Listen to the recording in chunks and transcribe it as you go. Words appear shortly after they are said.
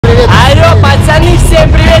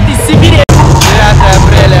Всем привет из Сибири! 9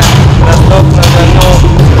 апреля, Ростов-на-Дону.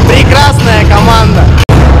 Прекрасная команда.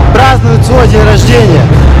 Празднует свой день рождения.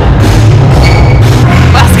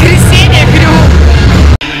 ВОСКРЕСЕНЬЕ CREW.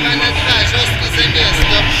 Жестко замес,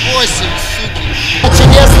 топ 8, суки.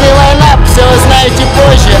 Чудесный лайнап, все вы знаете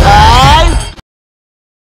позже.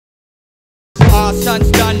 Our son's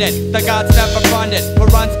done it, the gods never run it. Who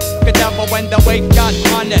runs the devil when the weight got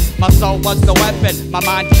on it? My soul was the weapon, my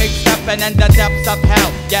mind keeps stepping in the depths of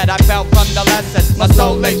hell. Yet I fell from the lesson, my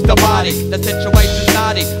soul leaves the body. The situation's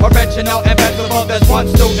naughty, original, invincible, there's one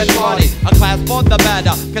student party. A class for the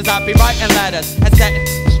better, cause I be writing letters and setting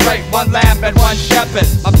straight one lamb and one shepherd.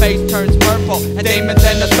 My face turns purple, and demons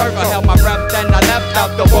in the circle. Held my breath, then I left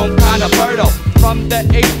out the womb kinda fertile. From the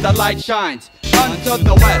east the light shines, unto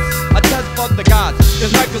the west, a test for the gods,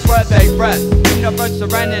 cause life is where they rest. Universe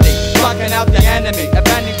serenity, blocking out the enemy. If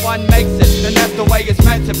anyone makes it, then that's the way it's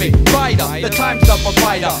meant to be. Brighter, the time's of a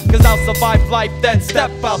fighter, cause I'll survive life, then step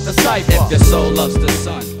out the cipher. If your soul loves the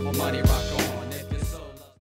sun,